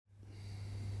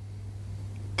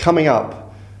Coming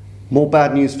up, more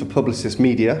bad news for Publicis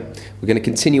Media. We're going to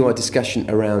continue our discussion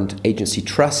around agency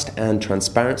trust and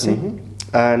transparency.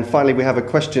 And finally, we have a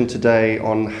question today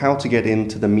on how to get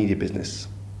into the media business.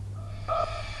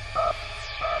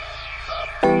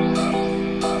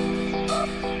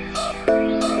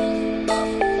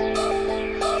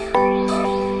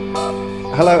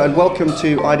 Hello and welcome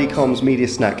to IDCOM's Media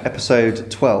Snack,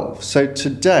 episode 12. So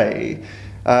today,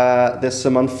 there's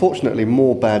some unfortunately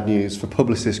more bad news for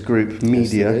Publicis Group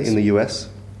Media in the US.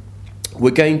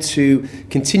 We're going to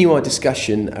continue our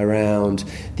discussion around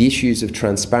the issues of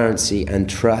transparency and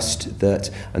trust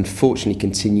that unfortunately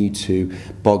continue to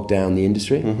bog down the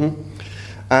industry.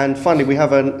 And finally, we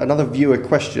have another viewer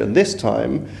question. This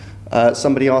time,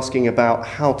 somebody asking about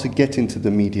how to get into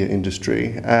the media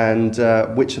industry and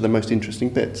which are the most interesting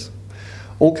bits.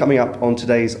 All coming up on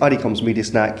today's IDCOM's Media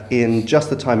Snack in just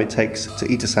the time it takes to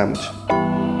eat a sandwich.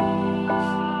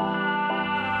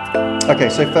 Okay,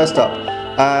 so first up,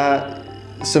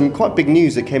 some quite big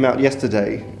news that came out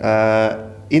yesterday.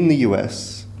 In the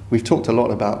US, we've talked a lot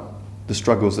about the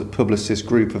struggles that Publicis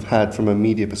Group have had from a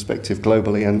media perspective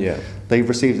globally, and they've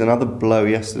received another blow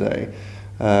yesterday.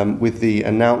 With the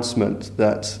announcement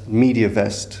that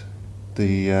MediaVest,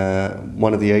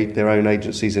 one of their own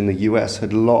agencies in the US,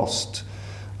 had lost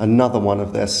another one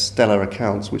of their stellar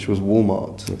accounts, which was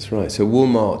Walmart. That's right. So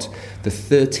Walmart, the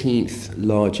 13th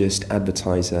largest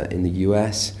advertiser in the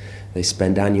US, they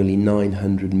spend annually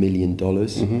 $900 million.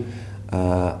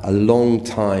 A long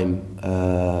time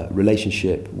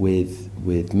relationship with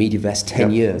MediaVest,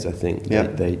 10 years, I think.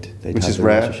 Which is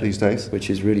rare these days. Which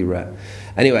is really rare.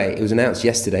 Anyway, it was announced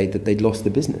yesterday that they'd lost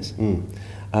the business.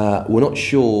 We're not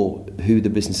sure who the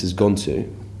business has gone to.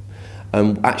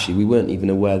 Actually, we weren't even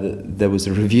aware that there was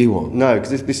a review on. No,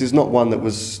 because this is not one that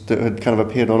had kind of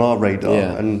appeared on our radar.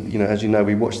 Yeah. And as you know,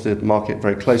 we watch the market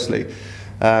very closely.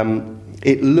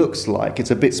 It looks like,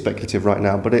 it's a bit speculative right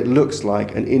now, but it looks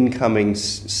like an incoming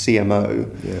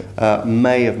CMO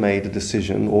may have made a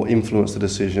decision or influenced a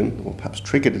decision or perhaps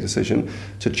triggered a decision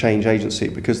to change agency,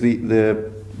 because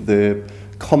the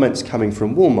comments coming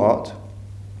from Walmart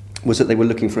was that they were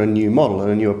looking for a new model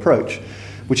and a new approach,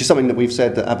 which is something that we've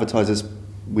said that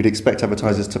we'd expect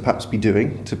advertisers to perhaps be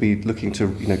doing, to be looking to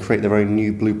create their own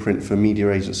new blueprint for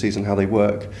media agencies and how they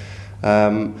work.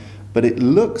 But it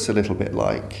looks a little bit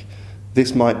like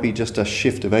this might be just a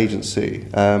shift of agency,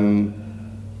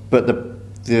 but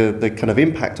the kind of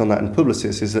impact on that in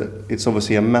Publicis is that it's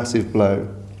obviously a massive blow.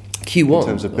 Q1 in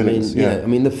terms of billings. I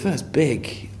mean, the first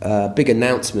big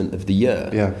announcement of the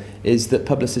year is that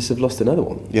Publicis have lost another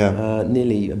one.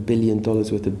 Nearly $1 billion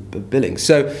worth of billing.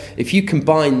 So if you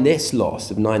combine this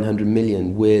loss of $900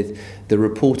 million with the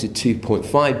reported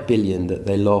 $2.5 billion that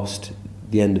they lost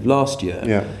the end of last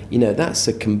year, that's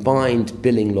a combined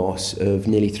billing loss of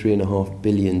nearly $3.5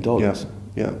 billion.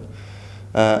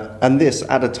 And this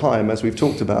at a time, as we've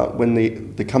talked about, when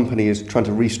the company is trying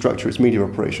to restructure its media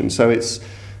operation. So it's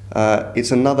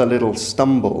another little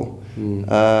stumble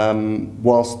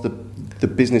whilst the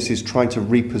business is trying to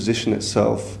reposition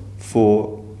itself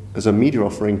as a media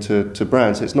offering to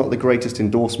brands. It's not the greatest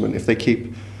endorsement if they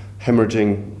keep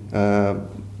hemorrhaging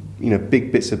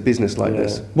big bits of business like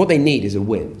this. What they need is a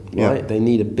win, right? They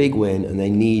need a big win, and they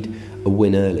need a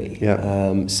win early.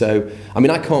 So, I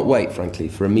mean, I can't wait, frankly,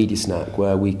 for a media snack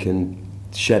where we can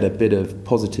shed a bit of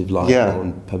positive light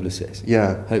on Publicis.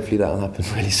 Hopefully that'll happen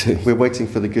really soon. We're waiting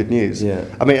for the good news.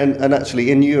 I mean, and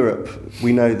actually in Europe,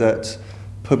 we know that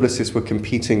Publicis were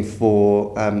competing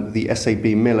for the SAB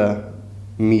Miller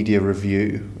media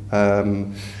review.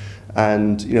 And,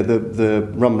 the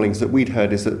rumblings that we'd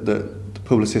heard is that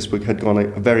Publicis had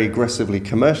gone very aggressively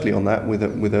commercially on that with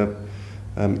a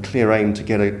clear aim to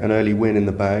get an early win in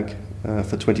the bag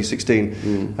for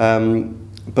 2016.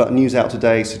 But news out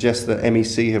today suggests that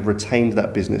MEC have retained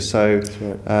that business. So,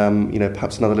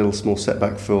 perhaps another little small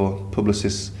setback for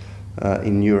Publicis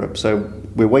in Europe. So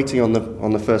we're waiting on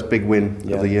the first big win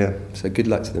of the year. So good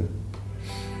luck to them.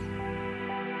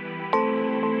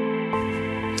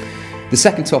 The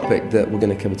second topic that we're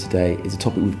going to cover today is a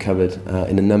topic we've covered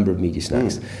in a number of media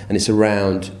snacks, and it's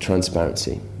around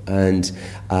transparency and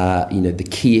the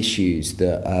key issues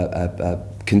that are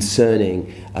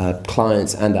concerning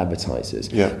clients and advertisers.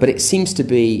 But it seems to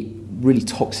be really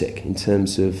toxic in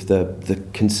terms of the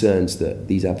concerns that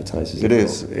these advertisers have. It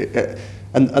is.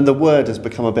 And the word has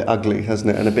become a bit ugly,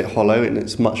 hasn't it, and a bit hollow, and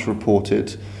it's much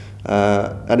reported.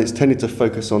 And it's tended to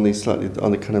focus on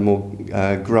the kind of more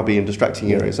grubby and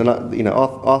distracting areas. And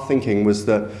our thinking was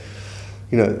that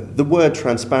the word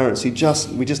transparency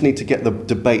we just need to get the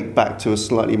debate back to a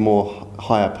slightly more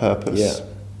higher purpose.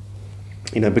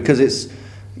 Because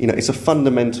it's a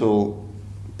fundamental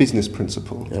business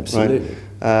principle. Absolutely.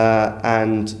 Right?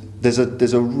 And there's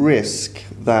a risk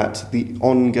that the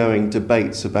ongoing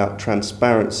debates about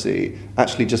transparency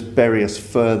actually just bury us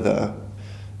further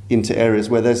into areas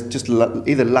where there's just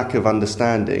either lack of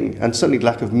understanding and certainly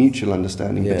lack of mutual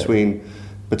understanding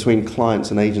between clients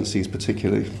and agencies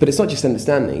particularly. But it's not just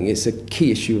understanding, it's a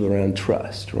key issue around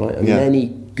trust, right? And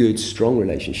any good, strong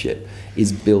relationship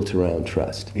is built around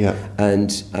trust. Yeah.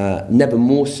 And never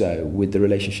more so with the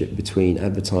relationship between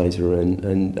advertiser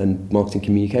and marketing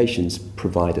communications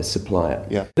provider, supplier.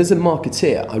 Yeah. As a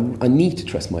marketeer, I need to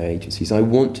trust my agencies. I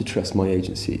want to trust my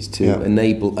agencies to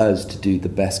enable us to do the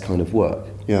best kind of work.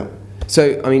 Yeah.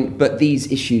 So, but these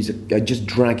issues are just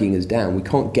dragging us down. We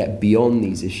can't get beyond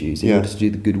these issues in order to do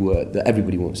the good work that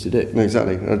everybody wants to do.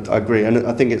 Exactly. I agree. And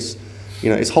I think it's,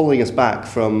 it's holding us back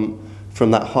from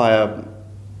that higher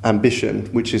ambition,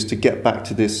 which is to get back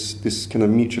to this kind of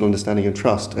mutual understanding and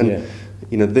trust. And,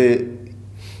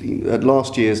 at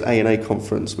last year's A&A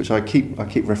conference, which I keep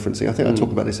referencing, I think I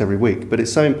talk about this every week, but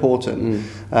it's so important.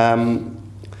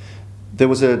 There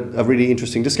was a really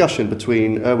interesting discussion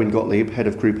between Erwin Gottlieb, head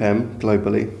of Group M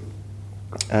globally,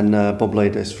 and Bob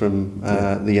Ladies from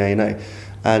the A&A.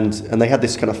 And they had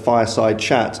this kind of fireside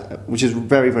chat, which is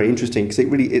very, very interesting because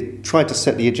it tried to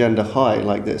set the agenda high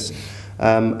like this.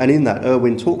 And in that,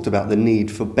 Erwin talked about the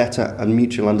need for better and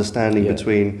mutual understanding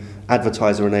between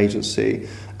advertiser and agency,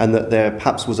 and that there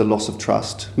perhaps was a loss of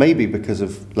trust, maybe because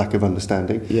of lack of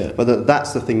understanding, but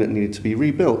that's the thing that needed to be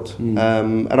rebuilt.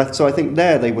 So I think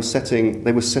there they were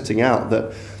setting out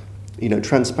that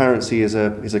transparency is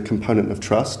a component of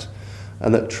trust,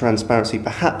 and that transparency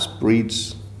perhaps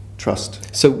breeds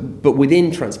trust. So, but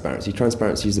within transparency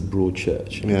is a broad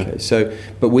church. Okay. So,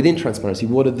 but within transparency,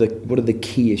 what are the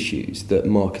key issues that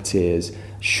marketeers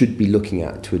should be looking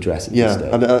at to address at this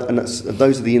stage? And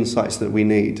those are the insights that we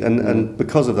need. And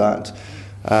because of that,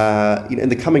 in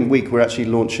the coming week, we're actually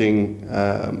launching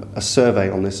a survey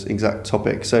on this exact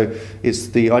topic. So it's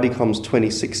the IDCOM's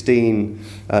 2016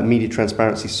 Media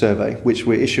Transparency Survey, which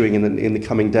we're issuing in the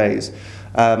coming days.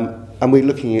 And we're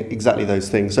looking at exactly those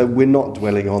things. So we're not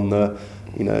dwelling on the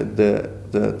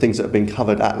things that have been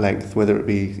covered at length, whether it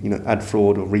be ad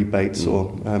fraud or rebates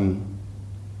or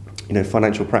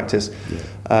financial practice.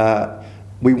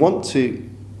 We want to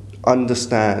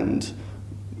understand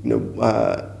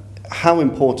how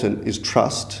important is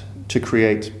trust to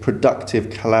create productive,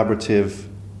 collaborative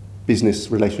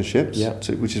business relationships,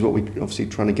 which is what we're obviously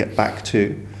trying to get back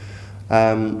to,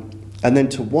 and then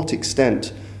to what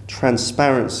extent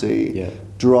transparency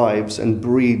drives and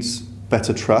breeds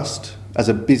better trust as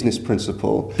a business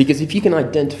principle. Because if you can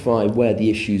identify where the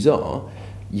issues are,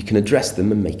 you can address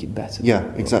them and make it better. Yeah,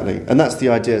 exactly. And that's the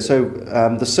idea. So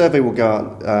the survey will go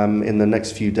out in the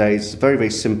next few days. Very,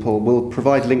 very simple. We'll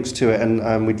provide links to it,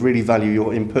 and we'd really value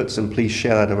your inputs, and please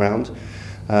share that around.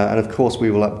 And of course,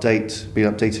 we will be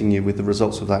updating you with the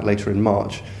results of that later in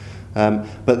March.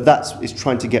 But it's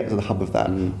trying to get to the hub of that.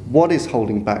 What is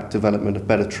holding back development of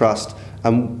better trust?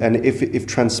 And if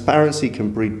transparency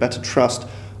can breed better trust,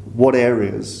 what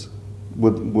areas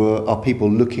are people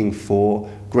looking for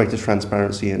greater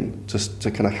transparency in, just to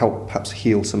kind of help perhaps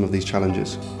heal some of these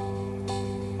challenges?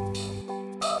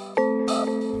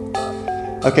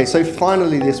 Okay, so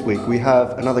finally this week we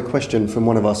have another question from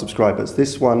one of our subscribers.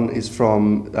 This one is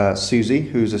from Susie,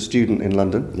 who's a student in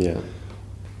London.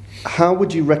 How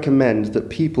would you recommend that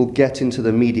people get into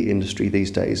the media industry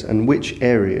these days, and which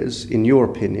areas, in your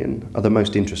opinion, are the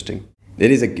most interesting?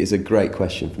 It's a great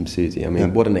question from Susie. I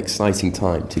mean, what an exciting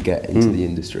time to get into the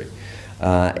industry.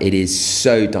 It is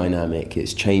so dynamic,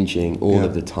 it's changing all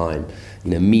of the time.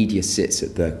 Media sits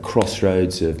at the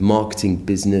crossroads of marketing,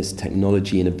 business,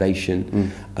 technology,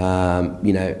 innovation.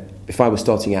 If I was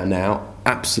starting out now,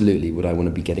 absolutely would I want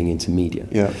to be getting into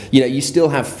media. You still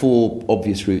have four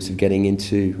obvious routes of getting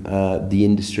into the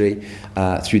industry,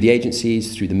 through the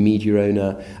agencies, through the media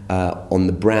owner, on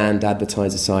the brand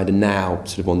advertiser side, and now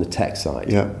sort of on the tech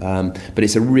side. But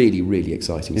it's a really, really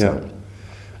exciting time.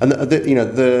 And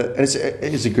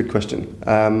it's a good question,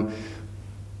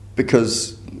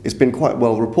 because it's been quite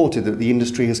well reported that the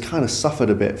industry has kind of suffered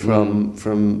a bit from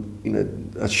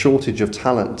a shortage of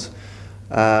talent.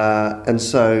 And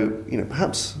so,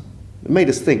 perhaps it made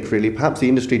us think, really, perhaps the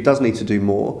industry does need to do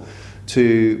more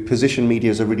to position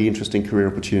media as a really interesting career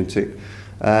opportunity,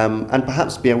 and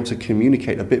perhaps be able to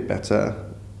communicate a bit better,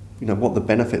 what the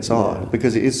benefits are,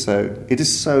 because it is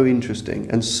so interesting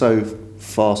and so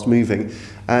fast moving,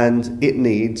 and it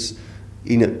needs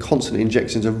constant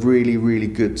injections of really, really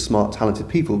good, smart, talented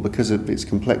people because of its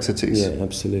complexities. Yeah,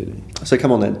 absolutely. So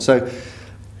come on then. So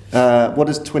what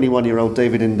does 21-year-old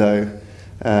David Indo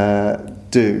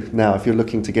do now if you're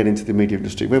looking to get into the media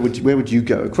industry? Where would you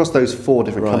go across those 4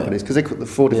 different companies? Because they're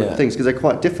 4 different things, because they're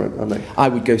quite different, aren't they? I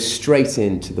would go straight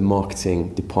into the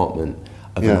marketing department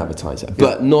of an advertiser,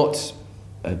 but not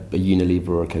a Unilever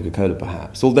or a Coca-Cola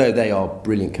perhaps, although they are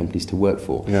brilliant companies to work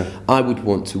for. I would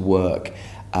want to work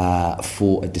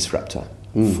for a disruptor,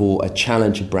 for a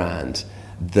challenger brand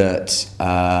that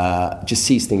just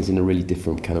sees things in a really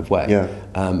different kind of way.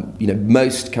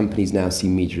 Most companies now see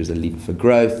media as a lever for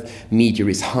growth. Media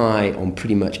is high on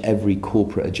pretty much every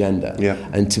corporate agenda.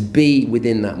 And to be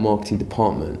within that marketing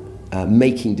department,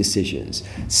 making decisions,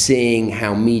 seeing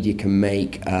how media can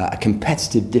make a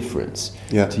competitive difference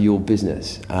to your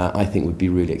business, I think would be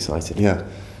really exciting.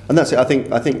 And that's it. I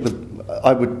think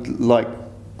I would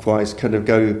likewise kind of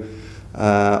go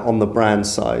on the brand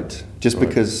side, just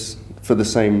because, for the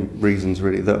same reasons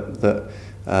really, that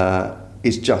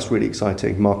is just really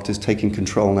exciting. Marketers taking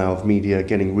control now of media,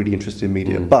 getting really interested in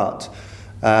media. But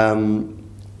I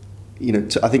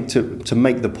think to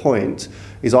make the point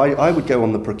is I would go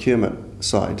on the procurement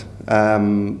side.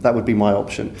 That would be my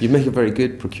option. You make a very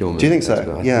good procurement. Do you think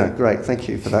so? Yeah, great. Thank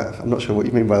you for that. I'm not sure what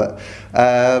you mean by that.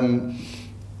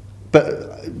 But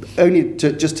only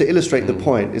just to illustrate the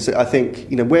point is that I think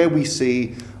where we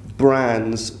see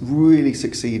brands really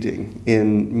succeeding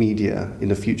in media in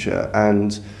the future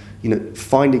and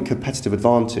finding competitive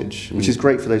advantage, which is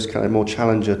great for those kind of more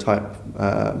challenger type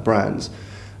brands,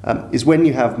 is when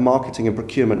you have marketing and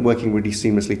procurement working really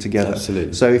seamlessly together.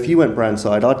 Absolutely. So if you went brand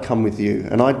side, I'd come with you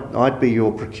and I'd be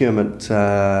your procurement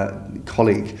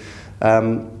colleague,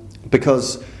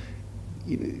 because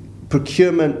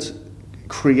procurement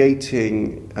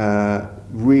creating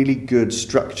really good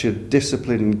structured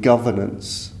discipline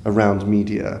governance around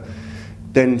media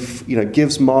then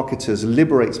gives marketers,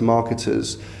 liberates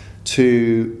marketers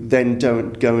to then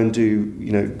go and do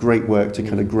great work to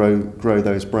kind of grow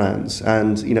those brands.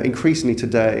 And increasingly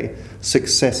today,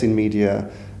 success in media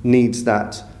needs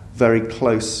that very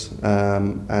close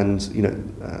and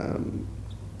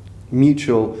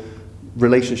mutual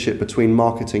relationship between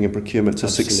marketing and procurement to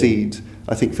succeed.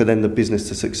 I think for then the business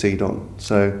to succeed on.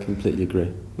 So completely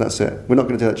agree. That's it. We're not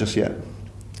going to do that just yet.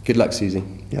 Good luck, Susie.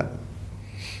 Yeah.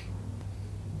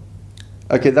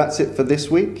 Okay, that's it for this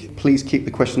week. Please keep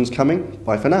the questions coming.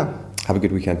 Bye for now. Have a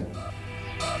good weekend.